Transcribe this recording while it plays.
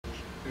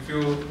If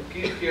you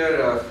keep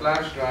here a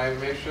flash drive,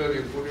 make sure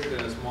you put it in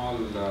a small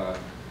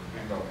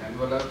kind of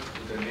envelope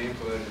with a name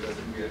so that it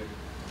doesn't get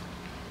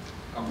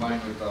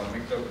combined with or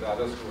mixed up with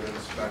other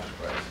students' flash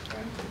drives.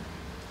 Okay?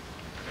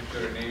 Make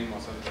sure your name or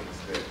something is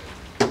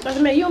there.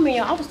 Dr. May, you'll be in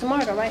your office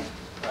tomorrow, right?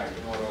 Right,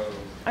 tomorrow.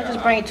 I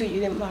just bring it to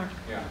you tomorrow.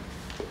 Yeah.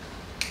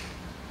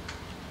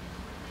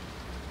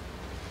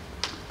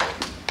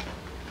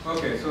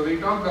 Okay, so we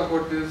talked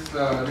about this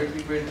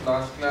little bit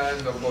last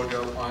class about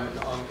your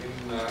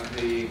in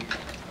the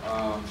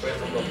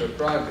framework of the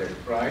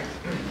project, right?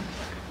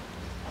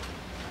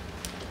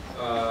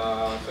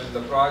 So in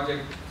the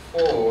project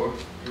 4,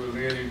 you will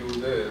really do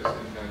this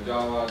in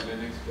Java,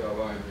 Linux,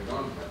 Java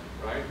environment,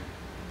 right?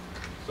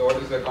 So what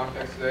is the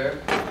context there?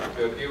 If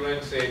you are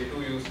given, say,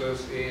 two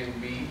users A and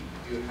B,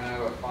 you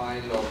have a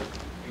file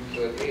of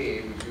user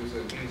A which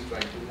user B is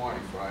trying to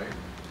modify.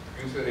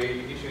 User A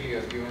initially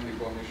has given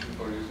the permission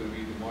for user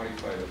B to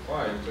modify the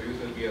file. So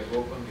user B has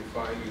opened the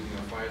file using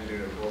a file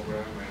reader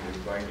program and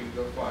is writing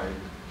the file.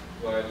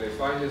 While the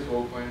file is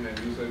open and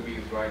user B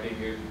is writing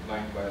it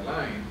line by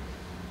line,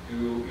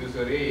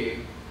 user A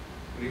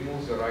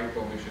removes the write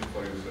permission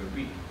for user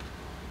B.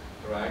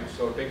 Right?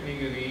 So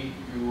technically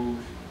you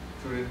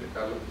shouldn't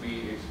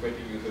be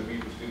expecting user B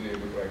to still be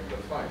able to write the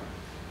file.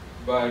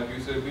 But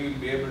user B will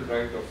be able to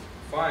write the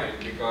file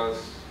because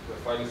the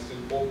file is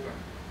still open.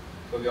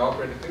 So the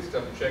operating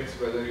system checks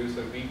whether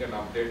user B can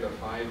update the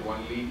file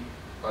only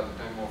at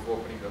the time of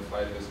opening the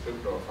file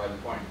descriptor or file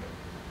pointer.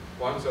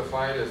 Once the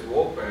file is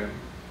open,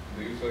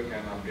 the user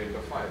can update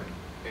the file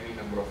any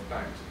number of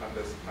times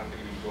until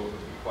he closes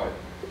the file.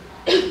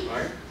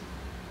 Right?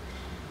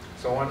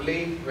 So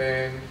only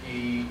when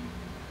he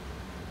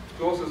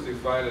closes the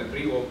file and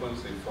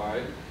reopens the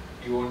file,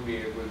 he won't be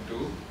able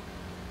to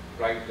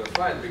write the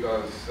file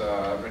because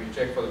when you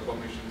check for the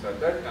permissions at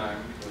that time,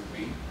 it will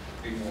be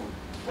removed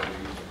for the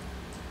user.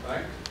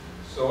 Right?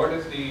 So what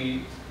is the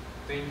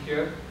thing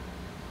here?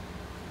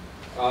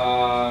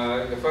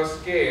 In the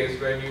first case,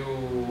 when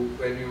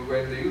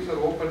the user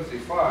opens the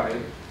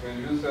file, when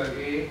user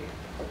A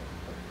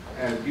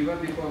has given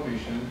the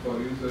permission for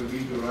user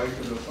B to write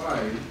to the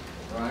file,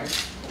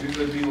 right?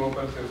 User B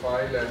opens the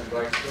file and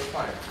writes the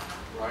file,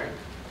 right?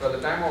 So at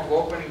the time of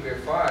opening the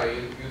file,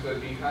 user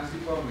B has the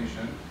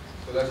permission,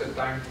 so that's a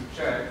time to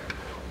check,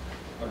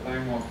 a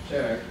time of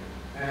check.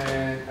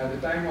 And at the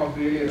time of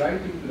really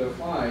writing to the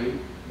file,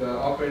 the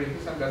operating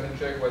system doesn't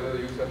check whether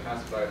the user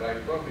has the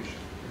right permission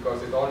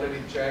because it already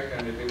checked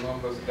and it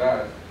remembers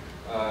that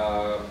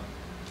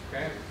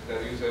okay,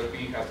 the user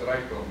B has the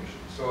right permission.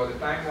 So at the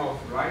time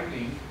of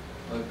writing,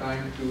 the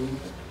time to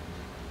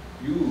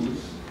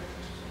use,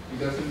 it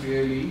doesn't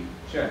really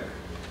check.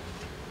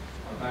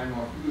 At time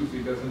of use,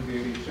 it doesn't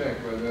really check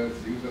whether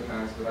the user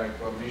has the right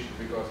permission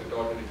because it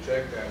already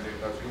checked and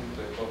it assumes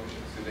that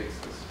permission still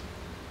exists.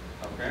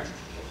 Okay?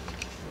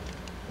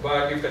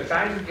 But if the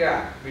time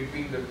gap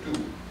between the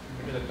two,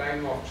 between the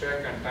time of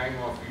check and time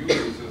of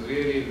use is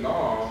really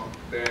long,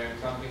 then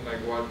something like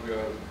what we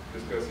are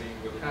discussing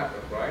will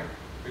happen, right?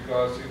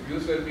 Because if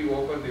user B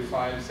opened the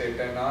file say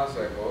 10 hours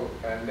ago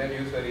and then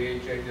user A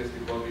changes the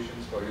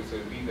permissions for user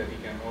B that he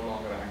can no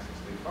longer access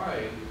the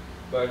file,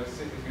 but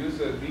if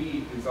user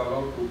B is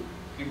allowed to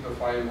keep the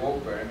file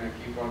open and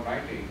keep on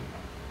writing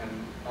and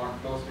not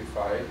close the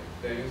file,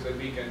 then user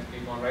B can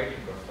keep on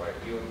writing the file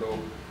even though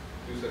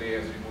user A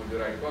has removed the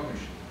right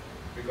permission.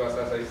 Because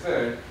as I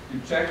said, you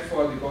check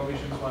for the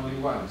permissions only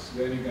once,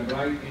 then you can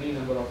write any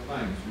number of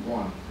times you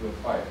want to the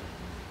file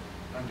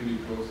until you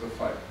close the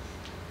file.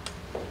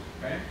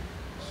 Okay?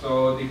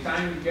 So the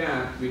time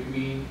gap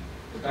between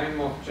the time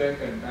of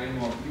check and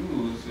time of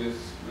use is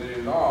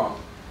very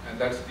long, and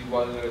that's the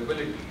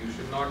vulnerability. You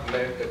should not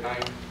let the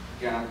time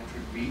gap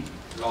should be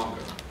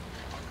longer.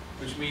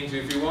 Which means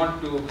if you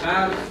want to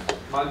have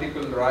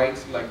multiple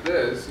writes like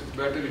this, it's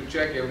better to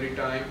check every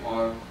time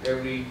or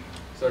every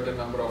certain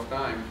number of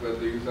times whether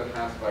the user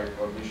has right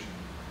permission.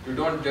 You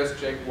don't just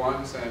check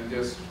once and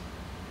just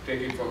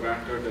take it for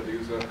granted that the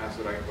user has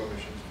the right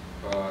permission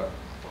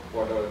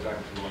whatever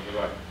times you want to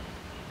write.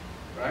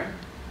 Right?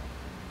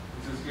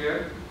 This is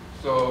clear?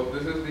 So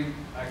this is the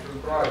actual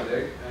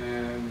project,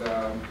 and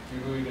you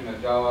do it in a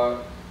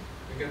Java.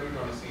 You can do it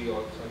on a C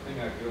also. I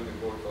think I've given the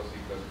code for C++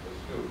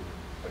 too,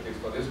 at least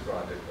for this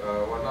project.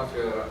 One of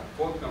your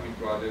forthcoming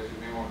projects, you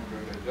may want to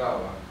do it in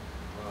Java,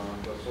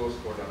 the source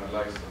code and a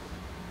license.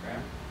 Okay.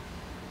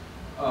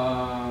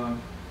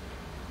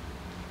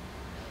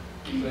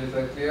 So is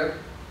that clear?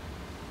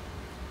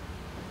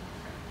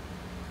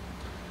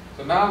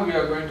 So now we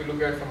are going to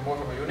look at from more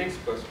from a Unix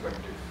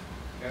perspective.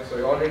 Yeah, so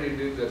I already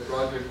did the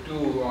project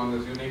 2 on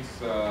this Unix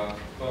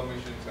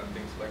permissions and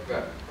things like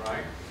that,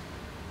 right?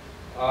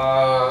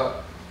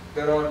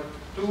 There are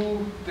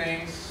two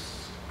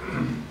things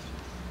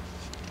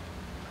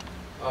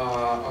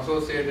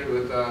associated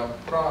with a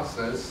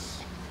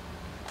process.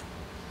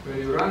 When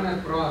you run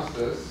a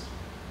process,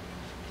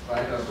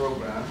 right, a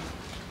program.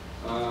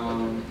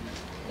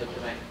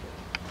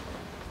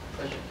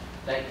 Question.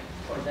 Like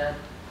for that,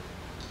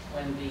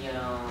 when the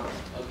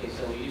okay,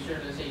 so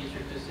let's say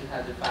user 2 still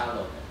has the file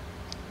open,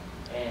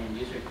 and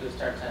user 2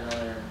 starts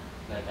another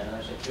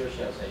secure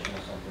shell session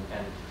or something,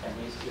 can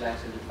he still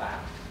access the file?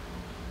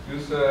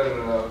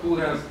 User 2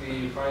 has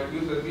the file,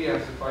 user 3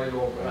 has the file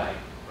open. Right.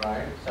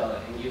 Right. So,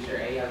 and user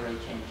A already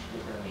changed the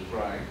permission.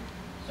 Right.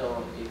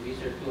 So, if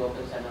user 2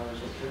 opens another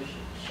secure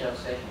shell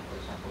session, for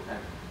example, can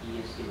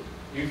he still?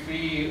 If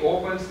he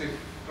opens the,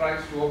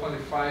 tries to open the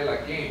file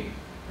again,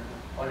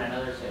 On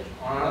another session.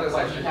 On another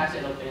But session. he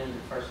hasn't opened in the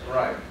first session.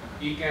 right,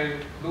 he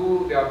can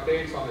do the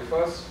updates on the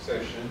first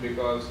session,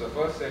 because the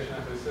first session,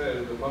 as I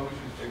said, the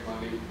permissions check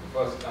only the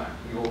first time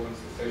he opens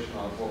the session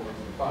or opens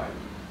the file.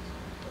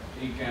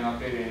 He can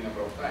update any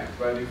number of times.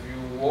 But if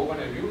you open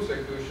a new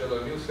secure shell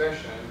or new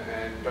session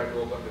and try to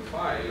open the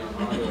file on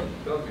another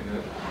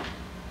terminal,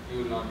 you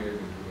will not be able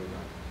to do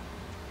that.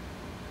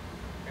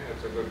 Okay,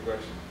 that's a good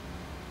question.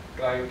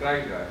 Try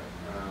that.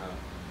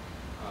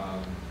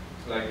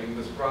 Like in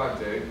this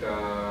project,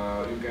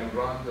 you can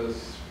run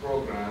this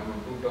program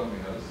on 2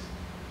 terminals,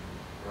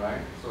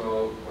 right?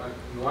 So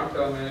in one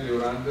terminal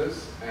you run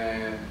this,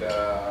 and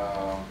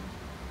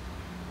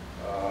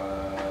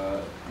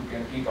you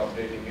can keep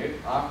updating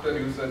it. After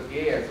user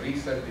A has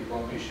reset the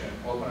permission,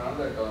 open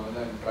another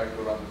terminal and try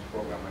to run this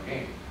program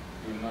again.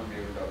 You will not be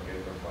able to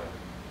update the file.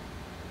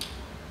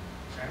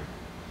 Okay?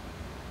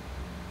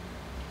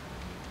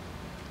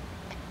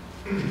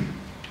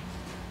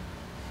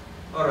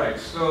 All right,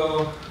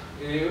 so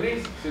in a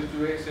unique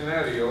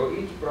scenario,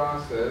 each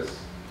process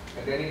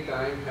at any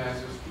time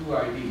has its 2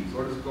 IDs.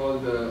 What is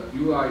called the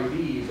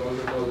UID is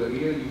also called the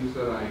real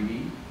user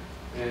ID,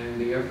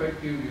 and the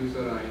effective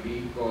user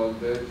ID called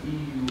the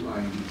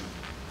EUID.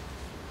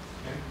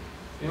 Okay?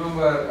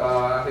 Remember,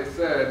 as I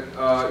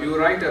said, you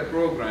write a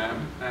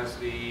program as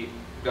the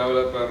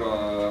developer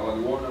or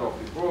the owner of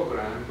the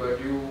program, but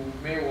you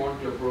may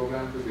want your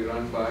program to be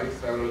run by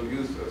several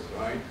users,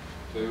 right?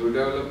 So you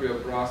develop your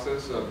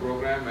process,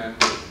 program, and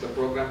the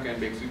program can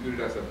be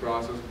executed as a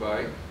process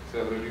by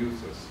several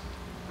users,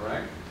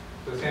 right?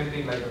 The same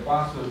thing like a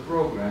password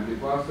program. The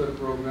password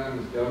program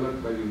is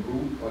developed by the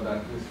root or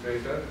the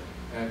administrator,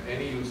 and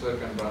any user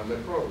can run the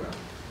program.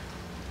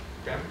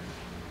 Okay.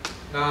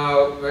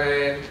 Now,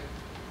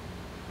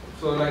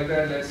 so like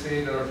that, let's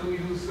say there are 2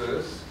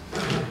 users.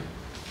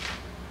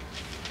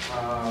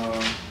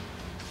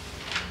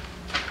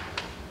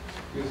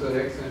 User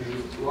X and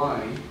user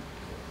Y.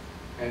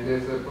 And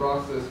there's a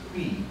process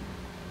P,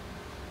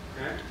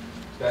 okay,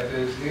 that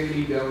is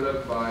really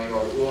developed by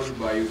or owned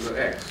by user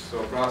X.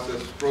 So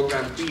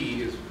program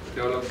P is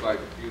developed by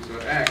user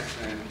X,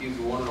 and he's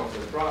the owner of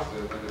the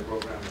process when the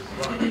program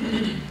is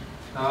run.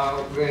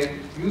 Now, when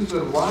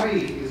user Y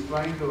is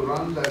trying to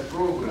run that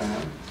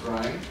program,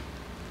 right,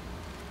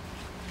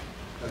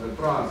 as a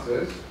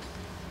process,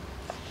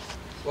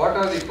 what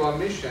are the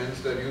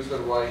permissions that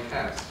user Y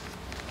has,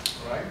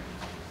 right?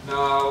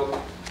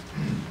 Now,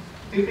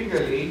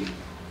 typically,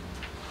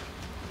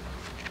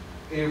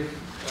 if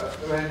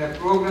when a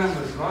program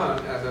is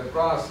run as a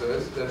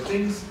process, the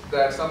things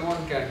that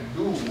someone can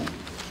do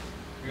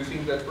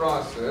using that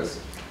process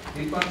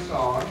depends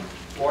on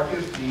what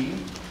is the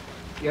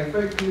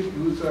effective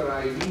user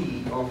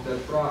ID of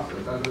that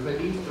process. As I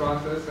said, each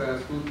process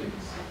has 2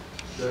 things.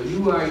 The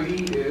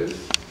UID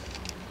is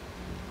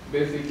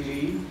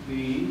basically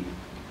the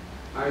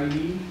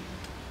ID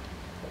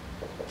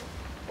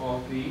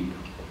of the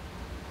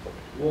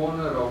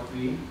owner of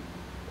the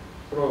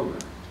program.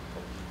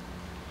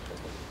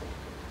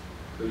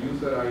 The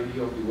user ID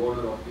of the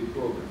owner of the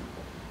program.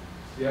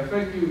 The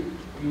effective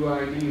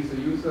UID is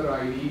the user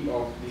ID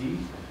of the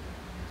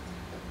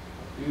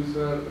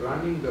user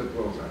running the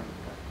program.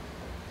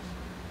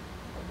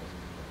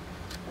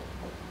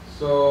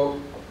 So,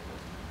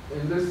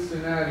 in this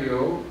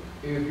scenario,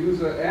 if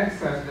user X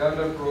has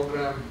developed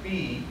program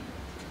P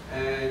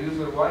and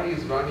user Y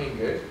is running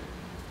it,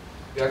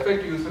 the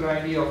effective user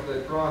ID of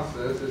that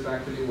process is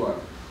actually what?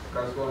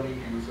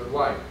 Corresponding to user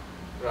Y,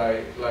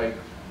 right? Like,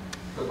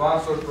 the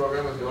password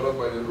program is developed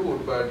by the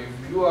root, but if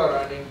you are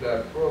running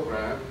that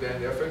program,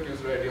 then the effective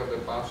user ID of the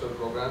password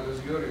program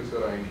is your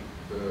user ID,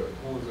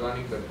 who is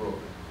running that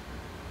program.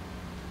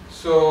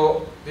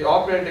 So the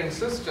operating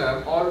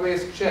system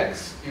always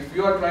checks if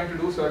you are trying to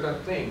do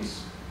certain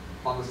things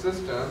on the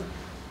system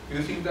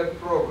using that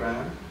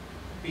program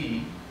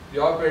P,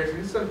 the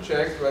operating system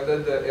checks whether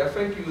the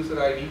effective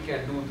user ID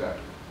can do that.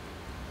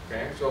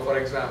 Okay, so for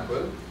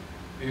example,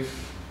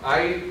 if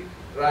I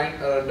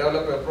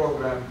develop a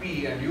program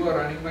P and you are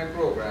running my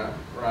program,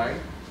 right?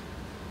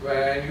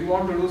 When you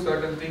want to do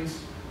certain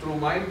things through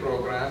my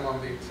program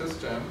on the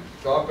system,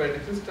 the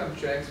operating system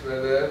checks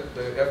whether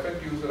the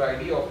effective user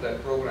ID of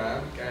that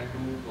program can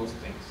do those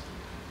things,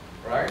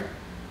 right?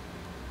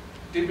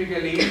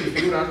 Typically, if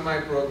you run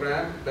my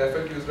program, the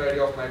effective user ID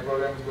of my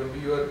program is going to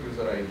be your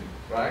user ID,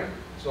 right?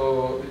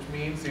 So, which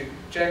means it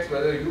checks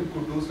whether you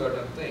could do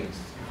certain things.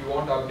 If you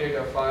want to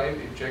update a file,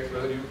 it checks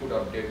whether you could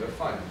update the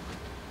file,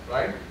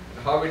 right?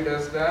 And how it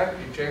does that?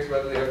 It checks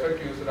whether the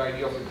effective user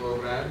ID of the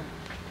program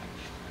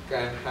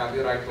can have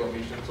the right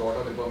permissions. What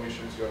are the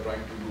permissions you are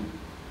trying to do?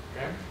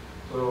 Okay.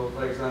 So,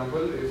 for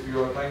example, if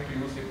you are trying to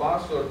use the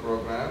password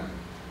program,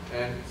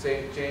 and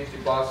say change the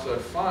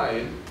password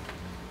file,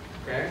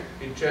 okay,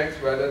 it checks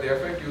whether the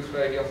effect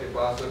user ID of the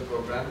password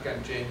program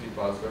can change the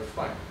password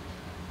file.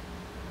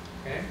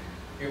 Okay?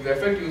 If the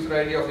effect user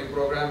ID of the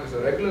program is a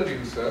regular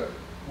user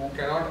who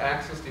cannot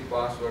access the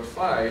password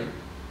file,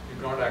 you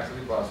cannot access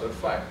the password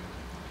file.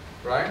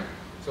 Right?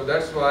 So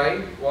that's why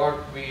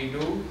what we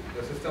do,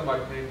 the system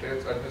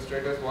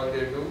administrators, what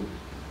they do,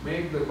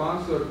 make the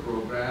password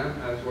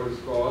program as what is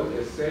called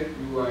a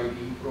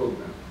setuid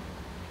program.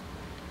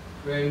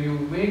 When you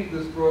make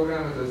this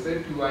program as a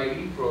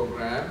setuid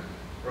program,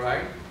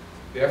 right,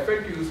 the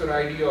effect user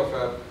ID of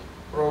a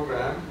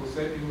program whose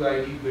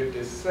setuid bit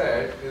is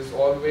set is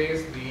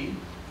always the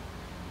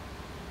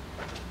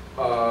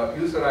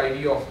user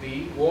ID of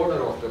the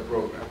owner of the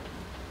program,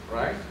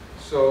 right?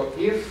 So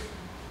if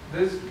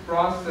this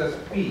process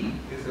P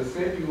is a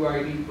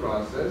setuid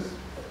process,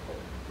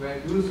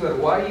 when user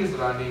Y is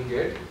running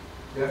it,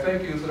 the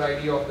effect user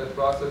ID of that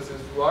process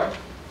is what?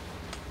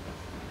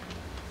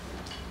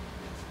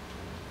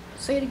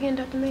 Say it again,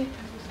 Dr. Mayor.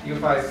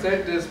 If I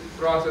set this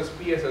process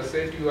P as a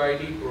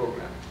setuid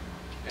program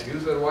and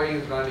user Y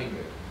is running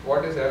it,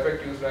 what is the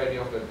effect user ID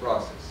of that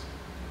process?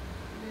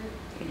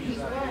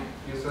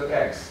 User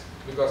X.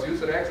 Because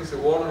user X is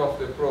the owner of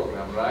the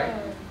program, right?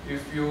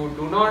 If you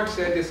do not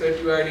set the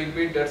setuid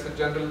bit, that's a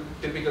general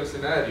typical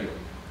scenario,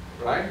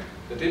 right?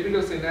 The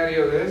typical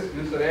scenario is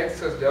user X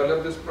has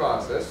developed this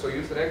process, so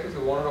user X is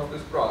the owner of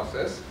this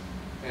process,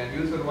 and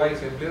user Y is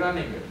simply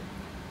running it.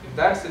 In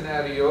that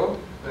scenario,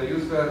 the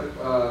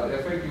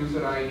effect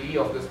user ID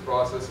of this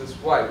process is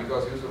Y,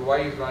 because user Y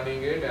is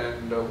running it,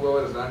 and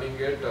whoever is running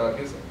it,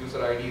 his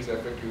user ID is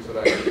effect user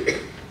ID.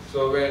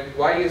 So when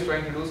Y is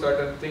trying to do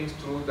certain things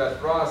through that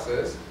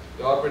process,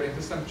 the operating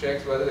system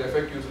checks whether the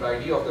effect user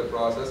ID of the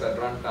process at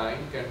runtime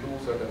can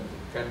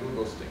do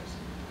those things.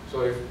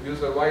 So if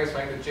user Y is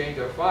trying to change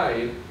a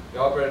file, the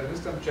operating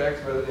system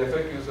checks whether the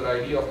effect user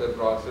ID of the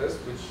process,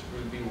 which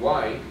will be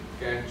Y,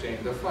 can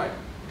change the file.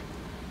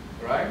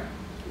 Right?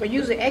 But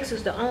user X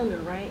is the owner,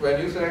 right?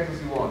 When user X is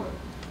the owner,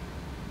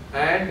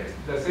 and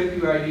the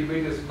setuid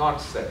bit is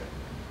not set.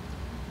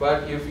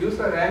 But if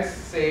user X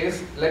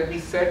says, let me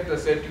set the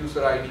set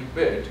user ID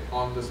bit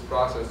on this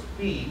process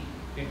P,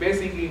 it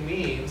basically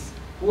means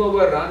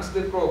whoever runs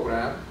the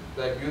program,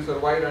 like user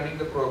Y running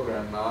the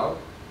program now,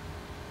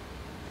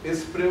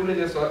 his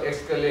privileges are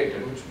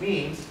escalated, which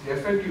means the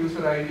effect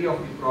user ID of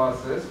the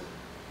process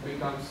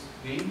becomes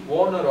the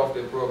owner of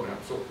the program.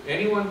 So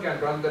anyone can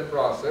run that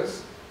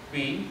process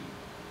P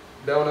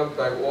developed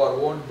by or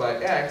owned by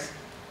X.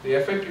 The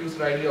effect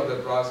user ID of the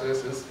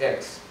process is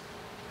X.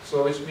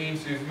 So which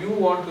means if you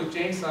want to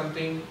change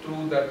something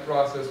through that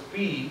process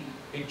P,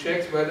 it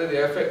checks whether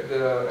the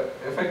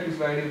effect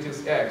user ID, which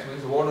is X, which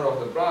is the owner of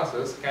the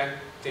process, can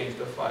change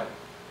the file.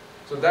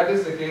 So that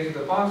is the case with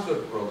the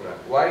password program.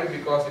 Why?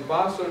 Because the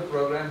password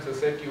program is a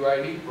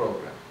setuid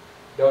program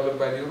developed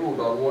by the root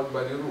or owned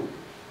by the root,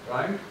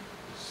 right?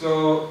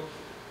 So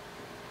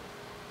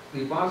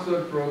the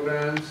password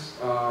program's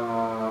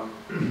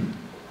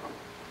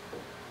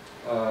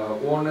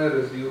owner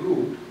is the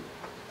root,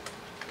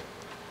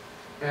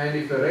 and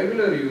if a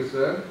regular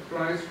user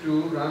tries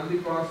to run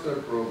the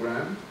password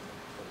program,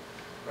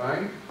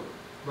 right,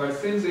 but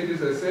since it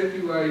is a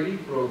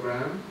setuid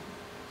program,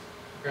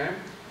 okay,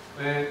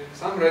 when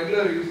some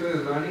regular user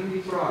is running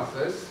the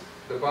process,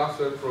 the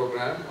password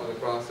program or the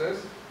process,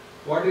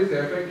 what is the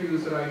effective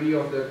user ID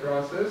of that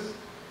process?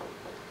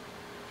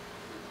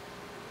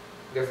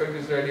 The effective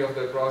user ID of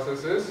that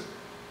process is?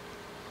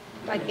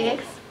 Like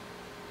X?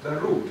 The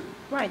root.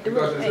 Right, the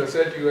because root it's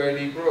a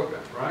setuid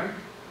program, right?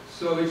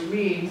 So which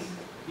means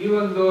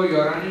even though you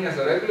are running as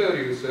a regular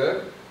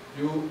user,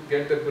 you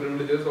get the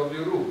privileges of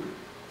the root.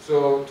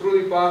 So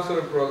through the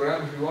password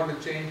program, if you want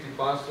to change the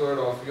password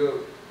of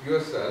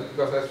yourself,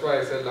 because that's why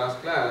I said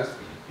last class,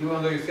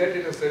 even though you set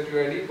it as a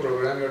setuid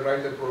program, you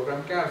write the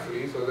program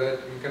carefully so that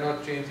you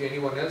cannot change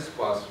anyone else's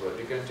password.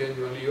 You can change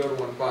only your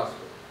own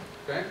password.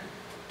 Okay?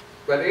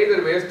 But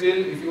either way,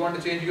 still, if you want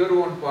to change your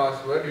own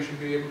password, you should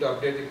be able to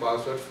update the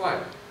password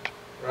file.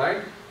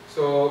 Right?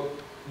 So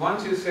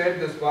once you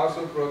set this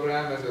password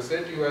program as a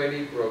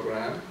setuid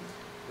program,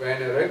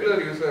 when a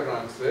regular user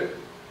runs it,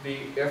 the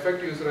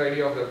effective user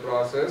ID of the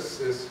process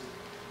is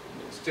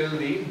still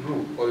the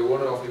root or the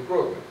owner of the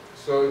program.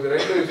 So if the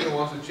regular user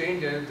wants to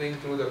change anything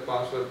through the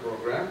password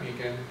program, he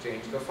can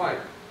change the file,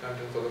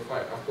 contents of the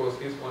file. Of course,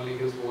 it's only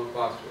his own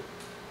password.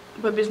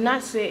 But if it's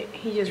not set,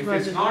 he just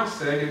runs it. If it's not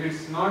set, if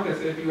it's not a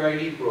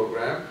setuid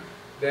program,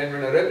 then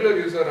when a regular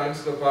user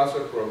runs the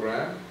password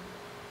program,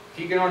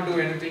 he cannot do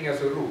anything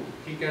as a root.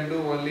 He can do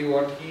only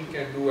what he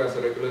can do as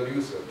a regular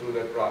user through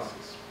that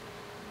process.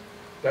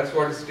 That's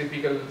what is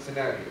typical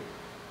scenario.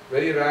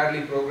 Very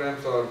rarely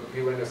programs are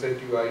given a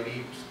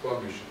setuid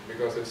permission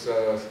because it's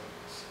a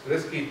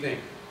risky thing.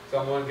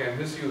 Someone can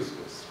misuse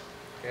this.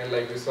 And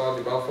like we saw,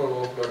 the buffer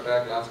overflow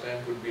attack last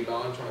time could be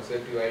launched on a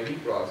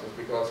setuid process,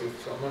 because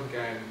if someone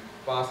can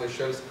pass a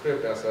shell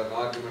script as an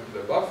argument to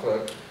the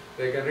buffer,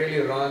 they can really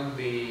run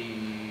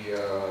the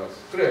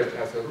script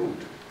as a root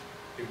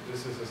if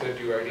this is a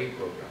setuid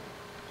program.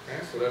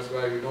 Okay, so that's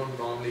why we don't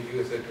normally give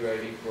a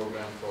set-UID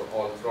program for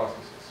all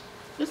processes.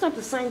 It's not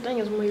the same thing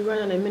as when we run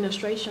an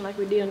administration like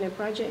we did on that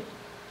project.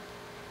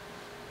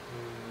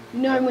 You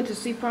know, I went to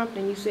C prompt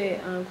and you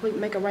said, click,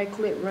 make a right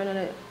click, run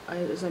it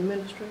as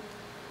administrator.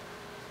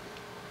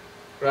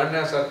 Run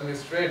as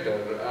administrator.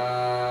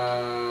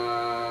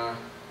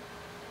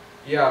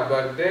 Yeah,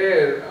 but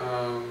there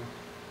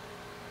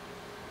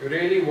you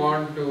really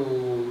want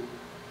to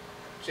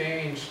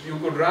change. You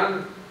could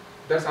run.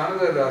 That's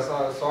another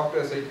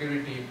software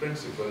security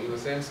principle in the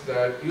sense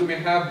that you may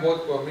have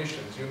both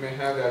permissions. You may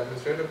have the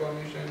administrator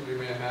permission. You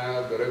may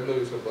have the regular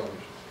user permission.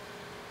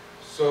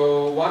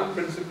 So one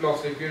principle of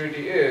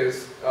security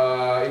is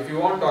if you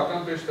want to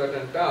accomplish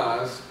certain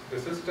tasks,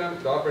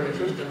 the operating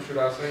system should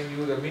assign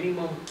you the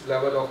minimum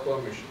level of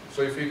permission.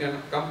 So if you can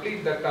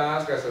complete the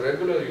task as a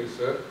regular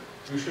user,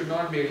 you should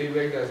not be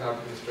elevated as an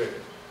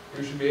administrator.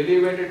 You should be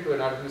elevated to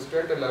an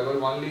administrator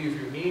level only if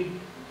you need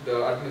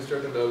the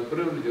administrator level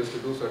privileges to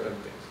do certain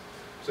things.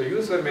 So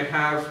user may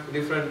have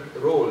different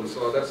roles,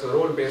 so that's a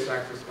role-based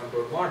access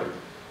control model.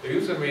 The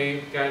user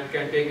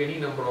can take any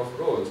number of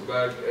roles,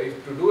 but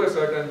if to do a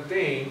certain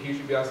thing, he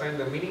should be assigned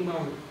the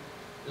minimum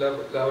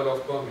level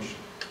of permission.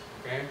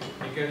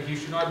 Okay, he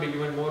should not be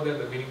given more than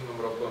the minimum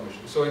number of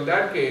permissions. So in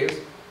that case,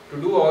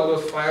 to do all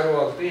those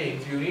firewall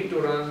things, you need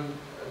to run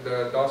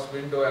the DOS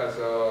window as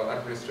an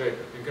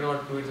administrator. You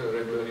cannot do it as a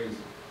regular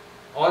user.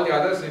 All the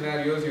other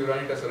scenarios, you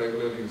run it as a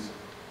regular user.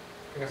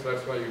 Okay, so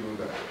that's why you do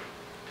that.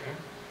 Okay.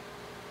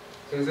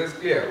 So is this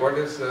clear? What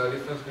is the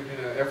difference between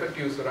an effect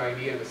user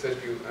ID and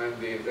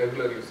the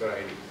regular user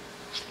ID?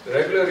 The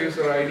regular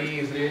user ID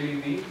is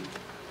really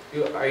the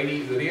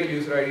real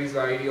user ID is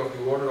the ID of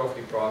the owner of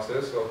the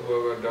process or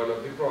whoever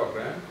developed the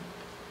program.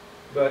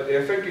 But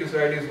the effect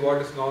user ID is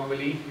what is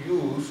normally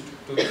used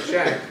to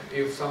check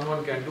if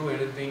someone can do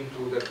anything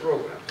through that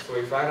program. So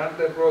if I run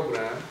the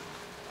program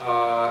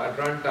at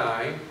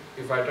runtime,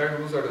 if I try to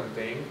do certain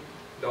thing,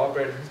 the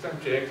operating system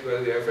checks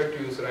whether the effect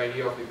user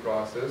ID of the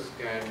process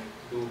can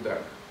do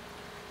that.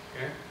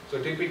 Okay?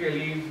 So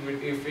typically,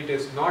 if it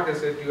is not a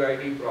set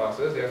UID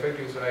process, the effect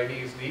user ID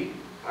is the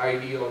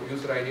ID or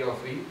user ID of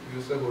the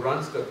user who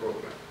runs the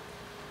program,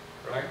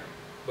 right?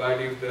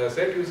 But if the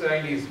set user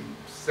ID is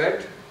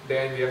set,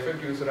 then the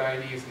effect user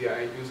ID is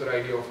the user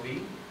ID of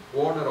the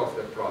owner of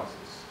the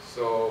process.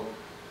 So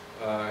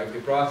if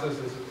the process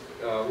is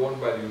owned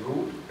by the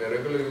root, the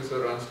regular user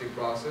runs the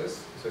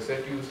process. So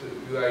set user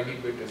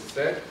UID bit is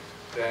set,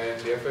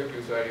 then the effect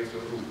user ID is the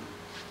root.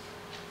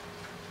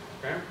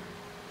 Okay?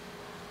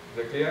 Is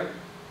that clear?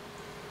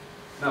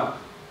 Now,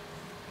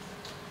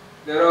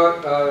 there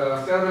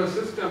are several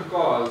system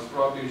calls.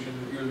 Probably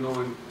you'll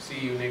know in C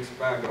Unix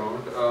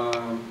background.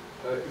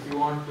 If you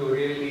want to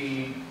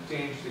really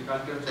change the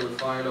contents of the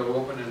file or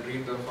open and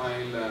read the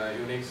file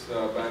Unix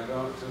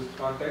background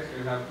context,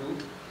 you have to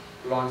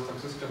launch some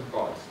system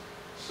calls.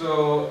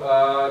 So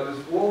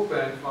this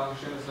open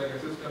function is like a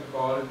system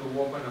call to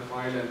open a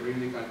file and read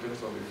the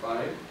contents of the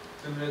file.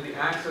 Similarly, the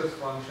access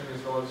function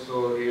is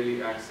also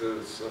really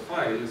access a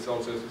file. It's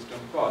also a system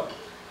call.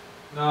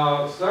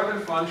 Now, certain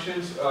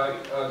functions,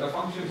 the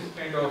functions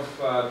kind of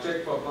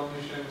check for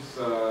permissions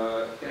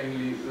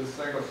is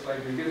kind of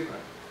slightly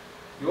different.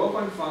 The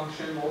open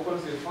function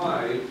opens a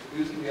file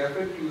using the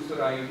effect user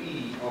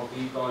ID of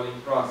the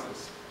calling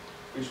process,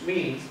 which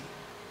means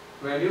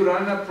when you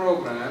run a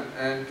program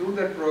and through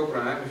that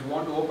program, if you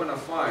want to open a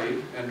file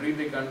and read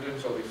the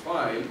contents of the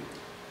file,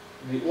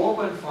 the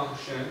open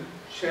function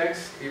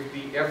checks if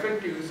the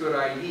effect user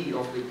ID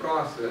of the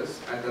process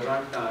at the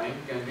runtime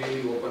can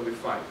really open the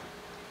file.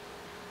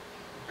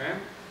 Okay?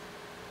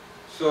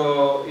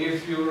 So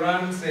if you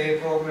run, say,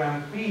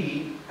 program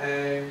P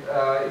and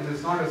it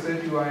is not a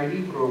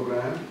setuid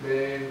program,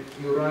 then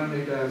you run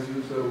it as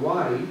user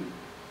Y,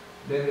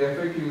 then the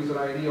effect user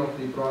ID of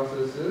the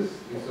process is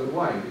user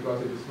Y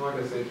because it is not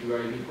a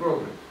setuid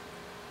program.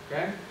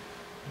 Okay?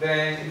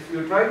 Then if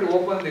you try to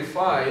open the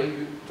file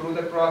through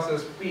the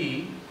process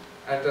P,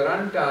 at the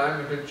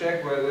runtime it will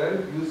check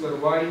whether user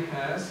Y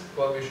has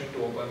permission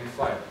to open the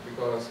file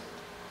because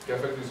the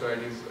effect user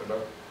ID is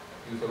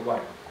user Y.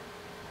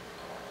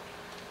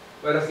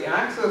 Whereas the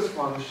access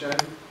function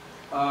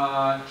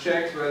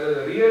checks whether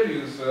the real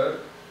user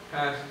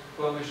has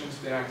permissions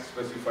to access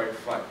specified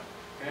file.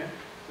 Okay?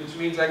 Which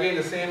means again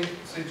the same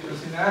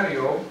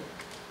scenario,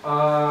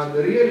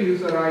 the real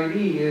user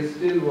ID is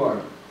still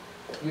what?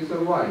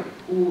 User Y.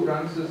 Who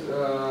runs this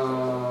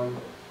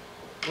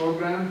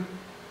program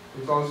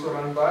is also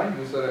run by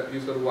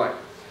user Y.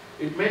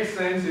 It makes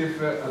sense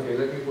if, okay,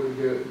 let me put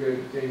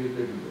it, change it a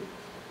little bit.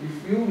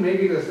 If you make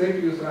it a set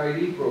user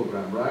ID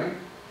program, right?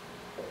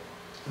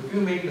 If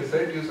you make the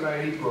set user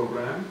ID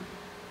program,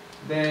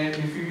 then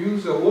if you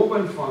use the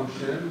open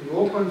function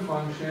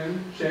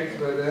checks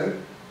whether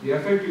the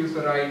effect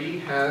user ID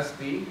has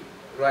the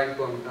read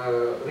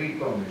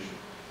permission.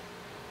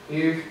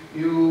 If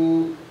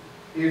you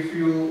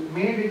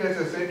made it as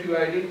a set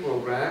UID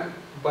program,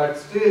 but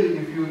still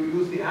if you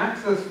use the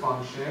access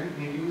function,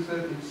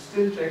 it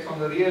still checks on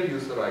the real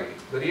user ID.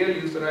 The real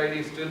user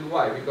ID is still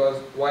Y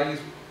because Y is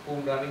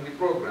whom running the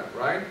program,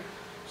 right?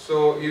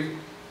 So if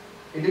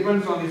it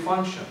depends on the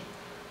function.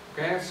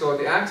 Okay, so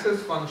the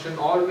access function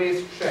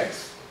always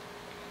checks.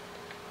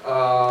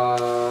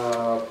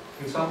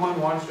 If someone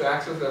wants to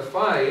access a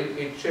file,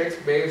 it checks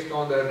based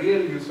on the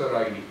real user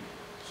ID.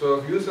 So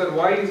if user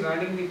Y is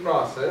running the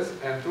process,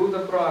 and through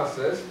the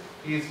process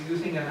he is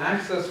using an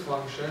access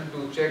function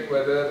to check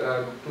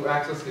whether to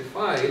access the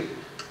file,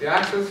 the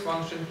access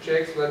function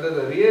checks whether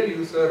the real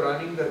user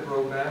running the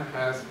program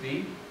has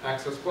the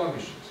access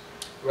permissions.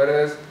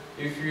 Whereas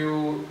if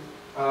you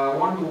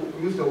want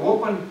to use the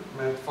open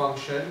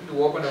function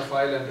to open a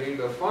file and read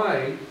a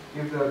file,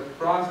 if the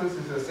process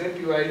is a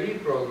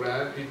setuid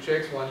program, it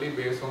checks only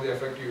based on the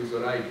effective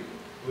user ID,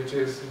 which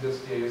is in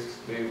this case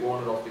the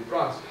owner of the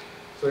process.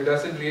 So it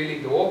doesn't really,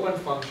 the open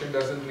function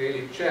doesn't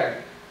really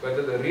check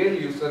whether the real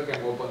user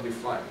can open the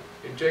file.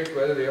 It checks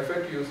whether the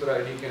effective user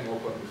ID can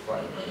open the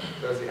file.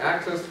 Whereas the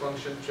access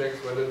function checks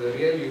whether the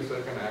real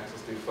user can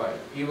access the file,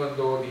 even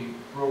though the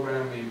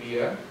program may be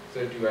a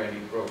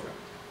setuid program.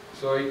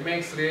 So it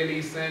makes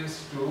really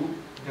sense to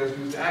just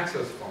use the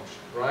access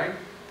function, right?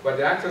 But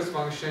the access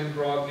function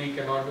probably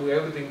cannot do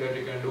everything that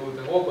you can do with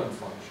an open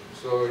function.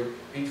 So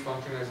each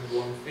function has its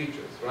own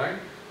features, right?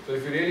 So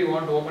if you really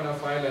want to open a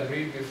file and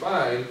read the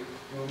file,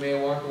 you may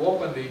want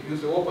to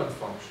use the open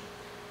function.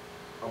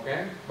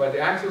 Okay? But the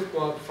access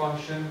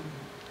function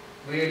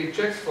really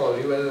checks for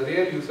you whether the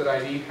real user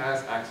ID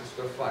has access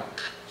to the file.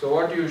 So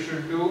what you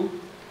should do,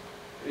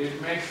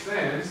 it makes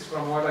sense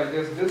from what I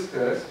just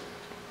discussed,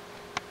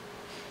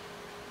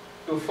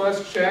 to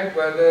first check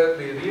whether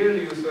the real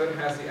user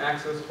has the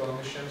access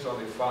permissions on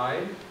the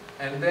file,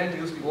 and then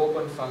use the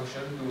open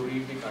function to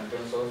read the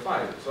contents of the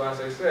file. So as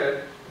I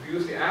said, if you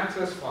use the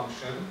access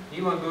function,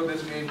 even though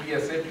this may be a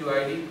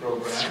setuid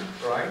program,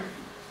 right?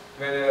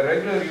 When a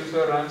regular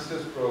user runs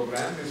this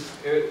program, his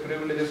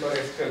privileges are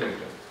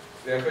escalated.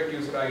 The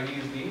effective user ID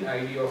is the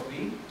ID of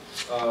the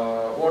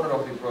owner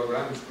of the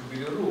program, which could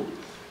be the root.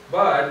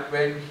 But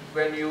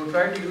when you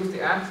try to use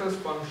the access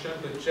function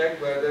to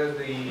check whether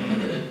the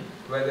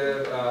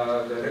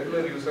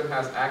regular user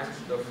has access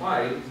to the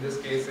file, in this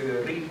case it is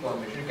a read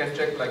permission, you can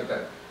check like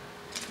that.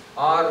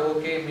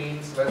 ROK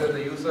means whether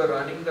the user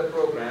running the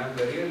program,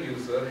 the real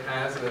user,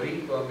 has a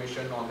read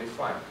permission on the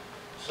file.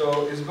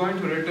 So it's going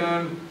to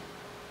return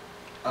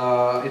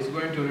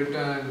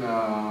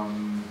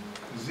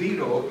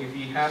 0 if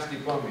he has the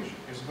permission.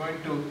 It's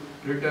going to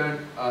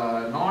return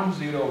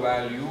non-zero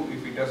value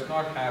if he does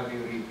not have the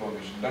read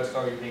permission. That's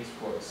how it makes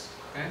works.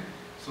 Okay?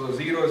 So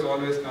 0 is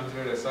always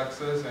considered a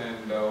success,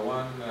 and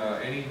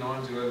any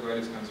non-zero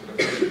value is considered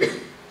a failure.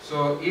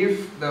 So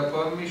if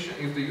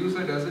the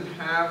user doesn't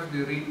have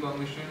the read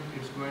permission,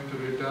 it's going to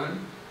return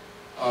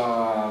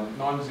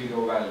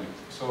non-zero value.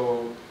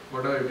 So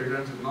whatever it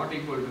returns is not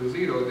equal to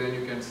 0, then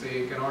you can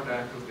say cannot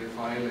access the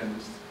file and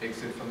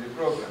exit from the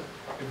program.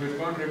 If it's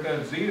going to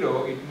return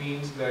 0, it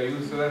means the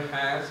user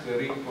has the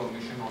read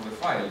permission on the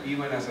file,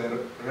 even as a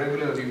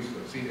regular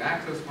user. See, the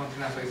access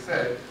function, as I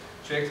said,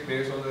 checks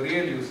based on the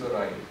real user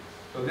ID.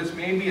 So this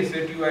may be a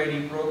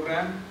setuid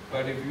program,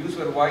 but if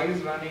user Y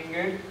is running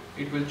it,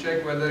 it will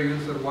check whether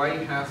user Y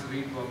has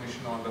read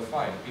permission on the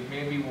file. It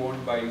may be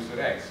owned by user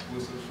X, who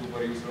is the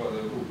super user or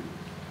the root.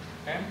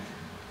 Okay?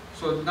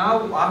 So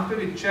now after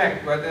you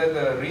check whether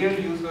the real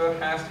user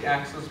has the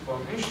access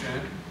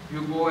permission,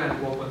 you go and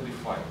open the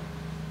file.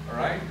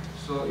 Alright?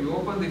 So you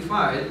open the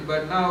file,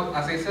 but now,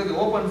 as I said, the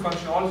open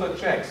function also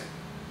checks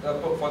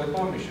for the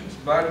permissions.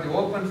 But the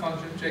open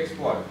function checks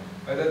what?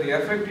 Whether the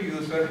effective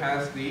user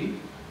has the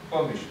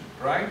permission,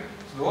 right?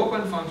 So the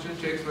open function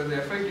checks whether the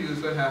effective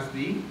user has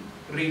the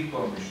read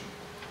permission.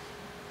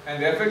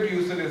 And the effective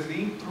user is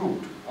the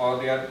root, or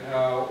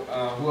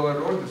whoever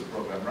wrote this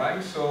program,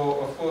 right?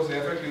 So of course the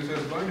effective user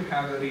is going to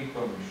have the read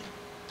permission,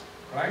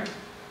 right?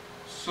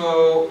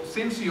 So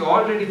since you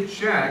already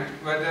checked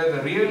whether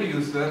the real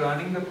user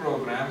running the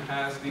program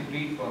has the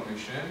read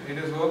permission, it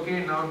is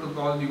okay now to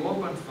call the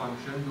open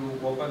function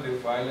to open the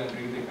file and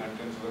read the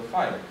contents of the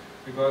file,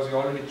 because you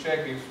already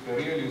checked if the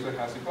real user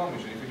has the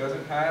permission. If he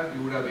doesn't have,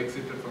 you would have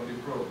exited from the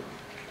program.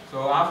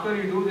 So after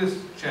you do this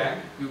check,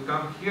 you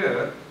come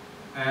here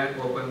and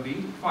open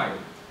the file.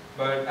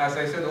 But as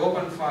I said,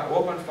 open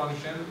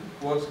function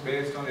works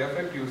based on the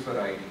effective user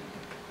ID,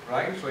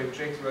 right? So it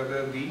checks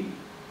whether the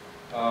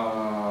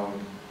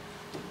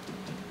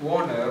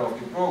owner of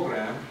the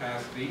program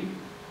has the.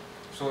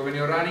 So when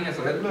you're running as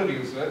a regular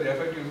user, the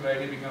effective user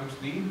ID becomes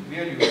the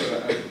real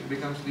user,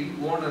 becomes the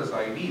owner's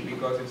ID,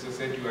 because it's a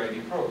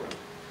setuid program.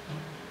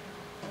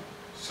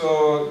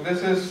 So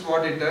this is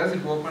what it does.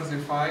 It opens the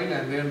file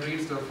and then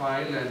reads the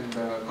file and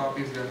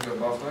copies them to a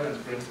buffer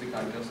and prints the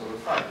contents of the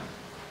file.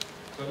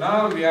 So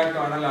now we have to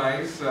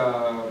analyze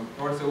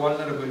what's the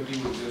vulnerability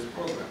with this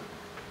program.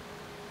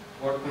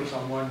 What could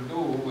someone do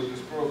with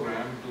this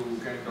program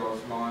to kind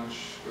of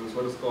launch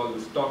what is called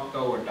the stock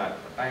tow attack,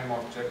 a time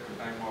of check to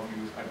time of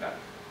use attack.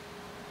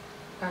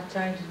 I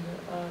changed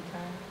the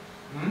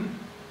time.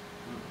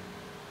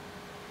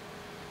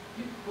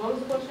 What was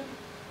the question?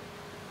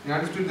 You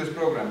understood this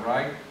program,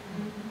 right?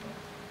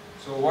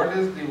 So what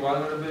is the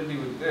vulnerability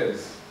with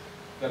this?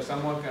 that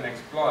someone can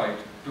exploit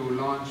to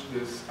launch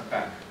this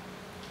attack.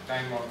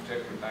 Time of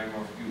check to time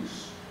of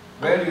use.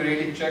 Where you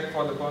really check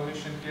for the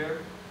permission here?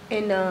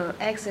 In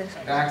access.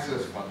 The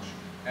access function.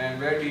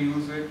 And where do you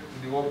use it?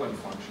 In the open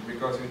function.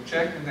 Because you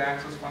checked in the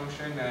access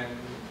function and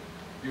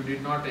you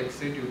did not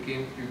exit,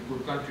 you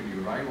could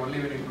continue, right? Only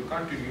when you could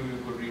continue,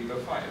 you could read the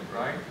file,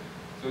 right?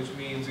 So which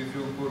means if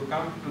you could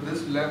come to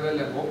this level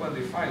and open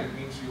the file, it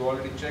means you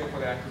already checked for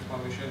the access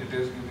permission, it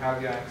is you have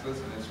the access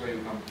and that's why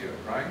you come here,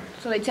 right?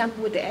 So they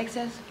tamper with the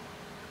access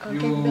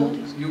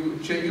capabilities? You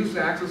use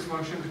the access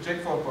function to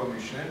check for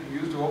permission,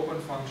 use the open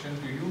function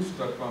to use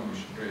the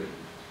permission, really.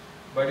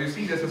 But you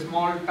see there's a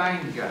small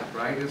time gap,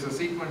 right? It's a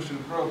sequential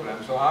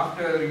program. So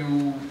after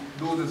you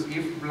do this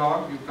if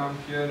block, you come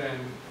here and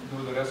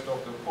do the rest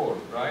of the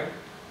code, right?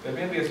 There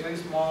may be a very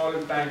small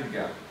time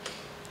gap.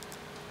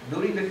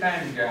 During the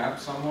time gap,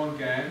 someone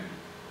can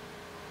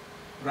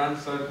run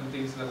certain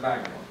things in the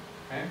background,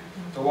 okay?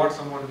 So what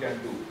someone can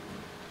do?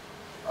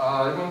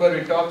 Remember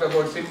we talked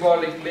about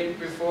symbolic link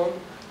before?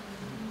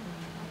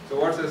 So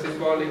what's a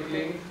symbolic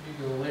link? You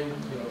can link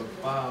to a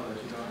file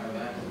that you don't have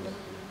access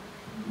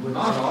to.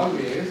 Not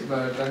always,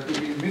 but that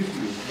could be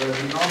misused. But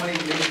we normally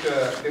link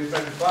a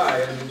different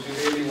file which you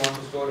really want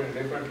to store in a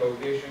different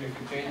location. If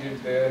you change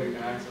it there, you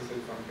can access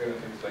it from here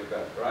and things like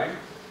that, right?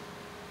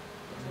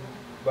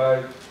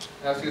 But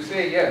as you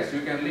say, yes,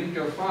 you can link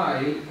your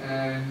file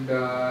and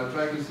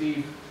try to see,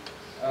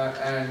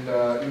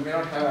 you may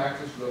not have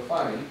access to the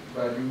file,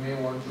 but you may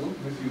want to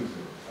misuse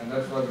it. And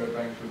that's what we're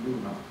trying to do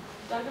now.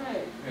 Dr.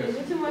 May, Yes. is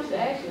it too much to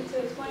ask you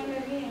to explain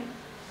that again?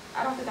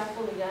 I don't think I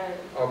fully got it.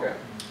 Okay.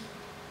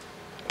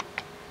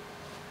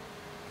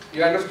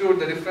 You understood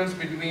the difference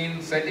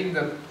between setting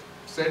the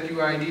set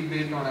UID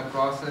bit on a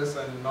process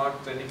and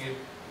not setting it,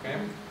 okay?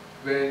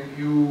 When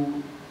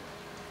you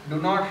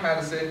do not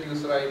have set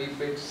user ID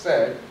bit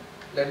set,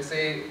 let's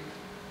say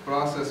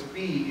process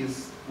P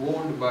is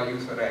owned by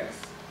user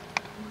X,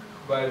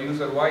 but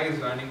user Y is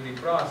running the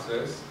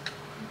process,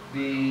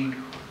 the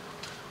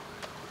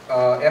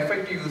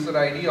effective user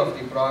ID of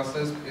the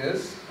process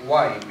is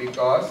Y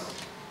because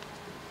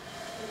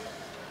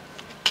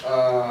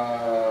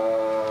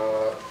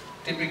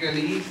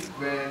typically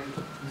when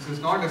this is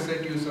not a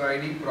set user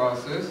ID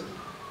process,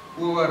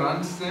 whoever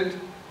runs it,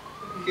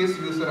 his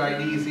user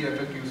ID is the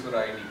effective user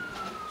ID.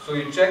 So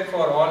you check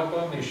for all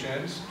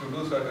permissions to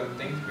do certain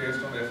things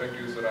based on the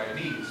effective user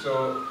ID.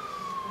 So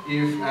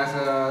if as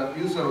a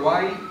user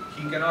Y,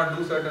 he cannot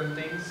do certain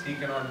things, he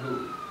cannot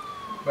do.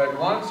 But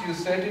once you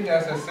set it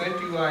as a set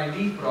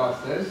UID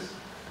process,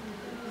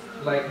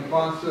 like the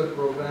parser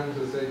programs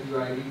a set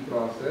UID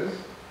process,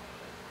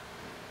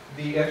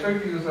 the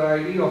effective user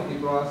ID of the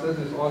process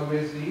is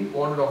always the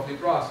owner of the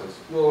process,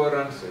 whoever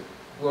runs it.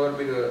 Whoever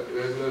be the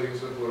regular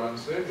user who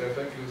runs it, the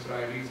effective user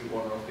ID is the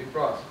owner of the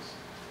process.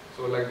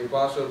 So like the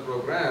parser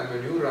program,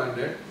 when you run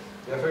it,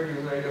 the effective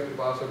user ID of the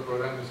parser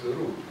program is the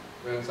root.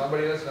 When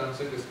somebody else runs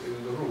it, it's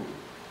the root.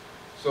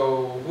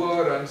 So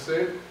whoever runs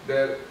it,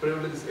 their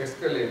privilege is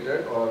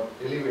escalated or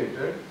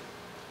elevated,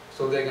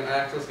 so they can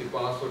access the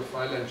password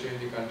file and change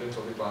the contents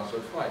of the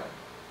password file.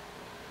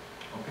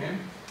 Okay?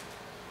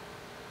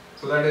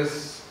 So that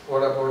is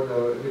what about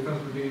the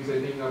difference between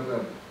setting up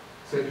the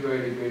set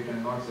UID bit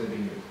and not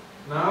setting it.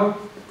 Now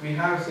we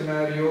have a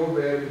scenario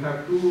where we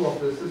have two of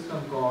the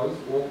system calls,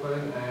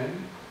 open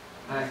and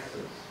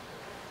access.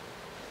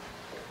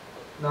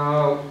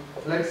 Now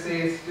let's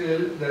say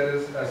still there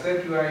is a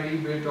set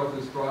UID bit of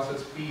this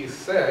process P is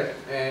set,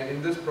 and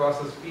in this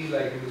process P,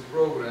 like in this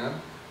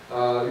program,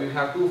 you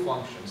have two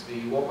functions,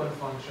 the open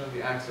function,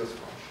 the access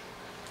function.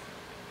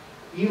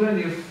 Even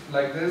if,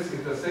 like this,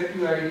 if the set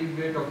UID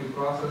bit of the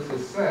process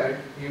is set,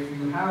 if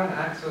you have an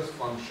access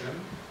function,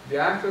 the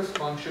access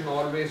function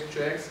always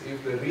checks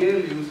if the real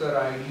user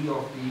ID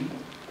of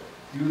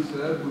the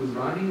user who is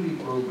running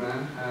the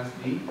program has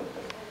the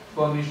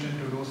permission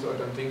to do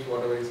certain things,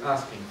 whatever it's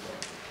asking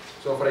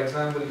for. So for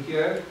example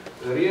here,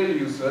 the real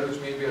user,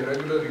 which may be a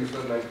regular user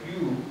like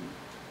you,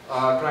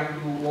 trying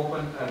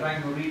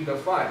to read the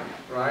file,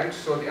 right?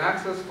 So the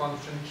access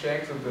function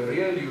checks if the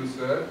real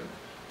user,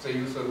 say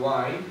user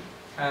Y,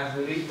 has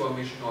the read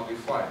permission of the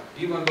file.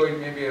 Even though it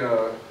may be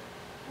a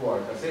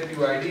set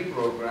UID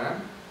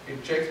program,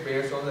 it checks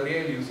based on the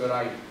real user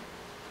ID.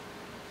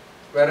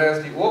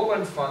 Whereas the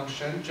open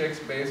function checks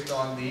based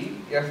on the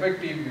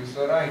effective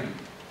user ID.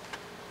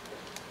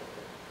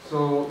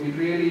 So it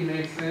really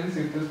makes sense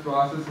if this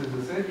process is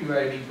a set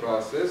UID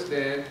process,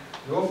 then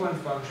the open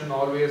function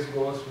always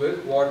goes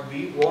with what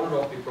the owner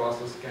of the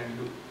process can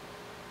do.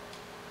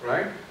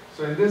 Right?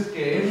 So in this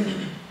case,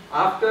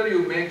 after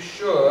you make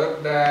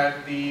sure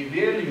that the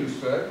real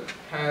user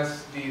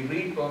has the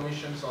read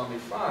permissions on the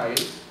file,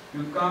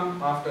 you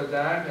come after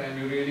that and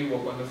you really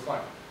open the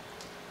file.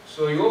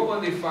 So you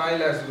open the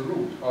file as the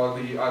root or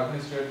the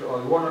administrator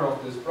or the owner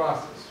of this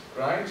process,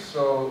 right?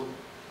 So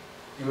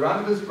you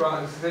run this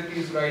set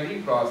user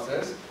ID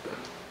process.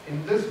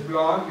 In this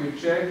block, you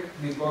check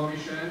the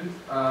permission,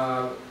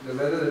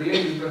 whether the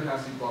real user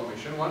has the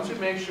permission. Once you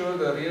make sure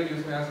the real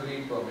user has the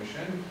read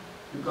permission,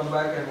 you come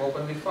back and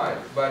open the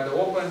file. But the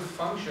open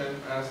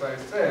function, as I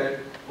said,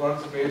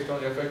 works based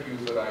on effect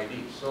user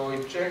ID. So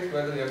it checks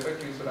whether the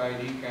effect user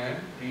ID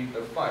can read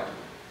the file.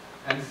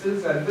 And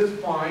since at this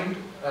point,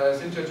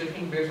 since you're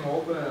checking based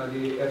on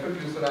the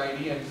effect user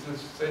ID and this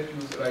is set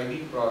user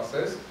ID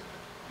process,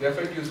 the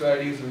effect user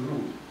ID is the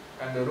root,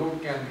 and the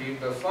root can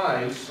read the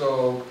file,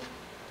 so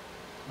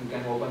you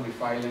can open the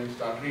file and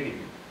start reading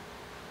it.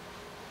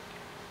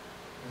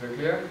 Is that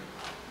clear?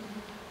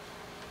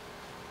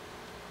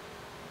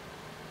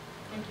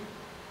 Thank you.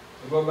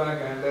 So go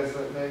back and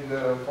in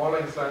the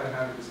following slide I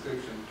have a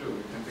description too.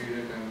 You can read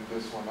it in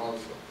this one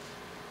also.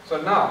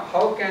 So now,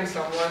 how can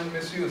someone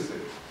misuse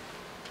it?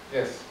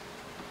 Yes?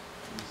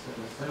 Instead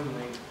of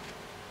assembling,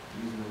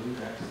 using the root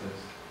access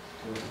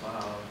to a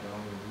file that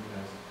only the root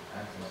has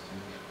access to,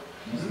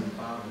 using the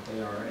file that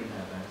they already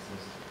have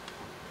access to.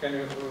 Can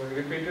you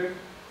repeat it?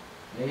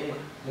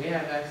 They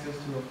have access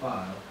to a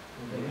file,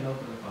 they can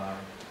open the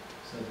file,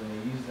 so then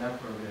they use that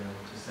program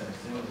to set a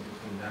symbol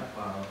between that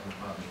file and the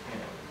file they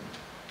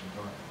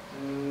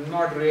can't.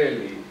 Not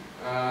really.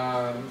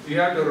 You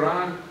have to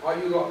run, or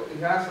you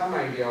have some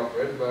idea of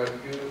it, but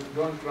you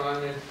don't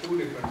run in two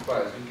different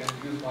files. You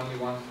can use only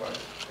one file.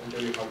 I'll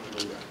tell you how to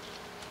do that.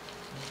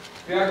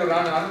 You have to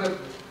run another.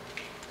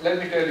 Let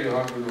me tell you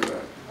how to do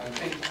that. I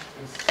think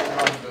it's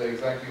not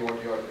exactly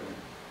what you are doing.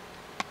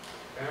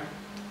 Okay.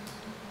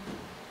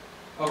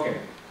 Okay.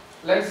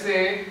 Let's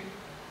say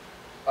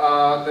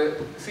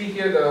see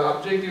here the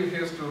objective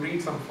here is to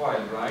read some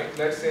file, right?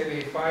 Let's say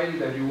the file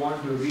that you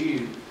want to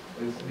read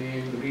is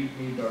named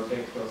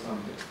readme.txt or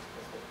something.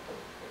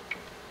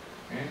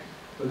 Okay?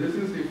 So this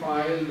is the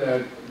file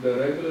that the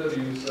regular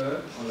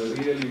user or the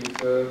real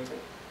user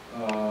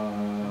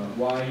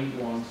Y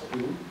wants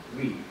to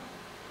read.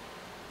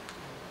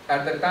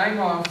 At the time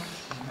of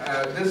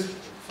this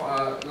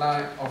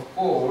line of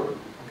code,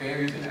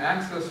 okay, using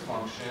access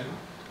function,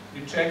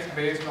 it checks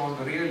based on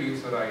the real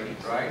user ID,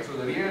 right? So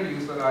the real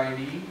user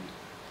ID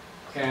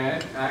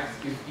can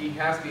act if he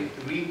has the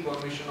read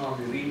permission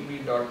on the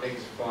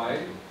readme.txt file.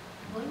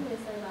 What do they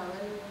say about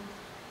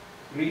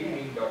regular?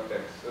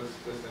 Readme.txt,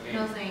 that's the name.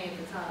 No, saying at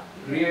the top.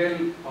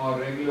 Real or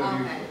regular Okay.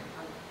 user.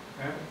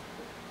 Okay?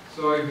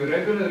 So if the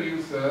regular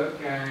user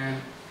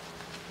can,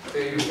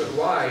 say user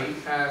Y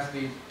has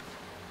the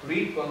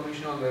read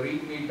permission on the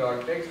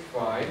readme.txt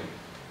file,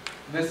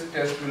 this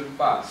test will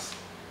pass,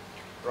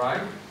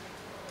 right?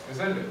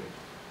 Isn't it?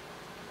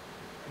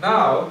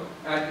 Now,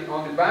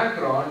 on the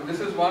background, this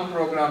is one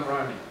program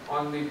running.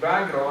 On the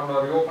background,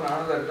 or you open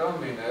another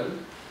terminal,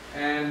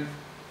 and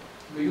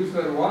the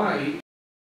user Y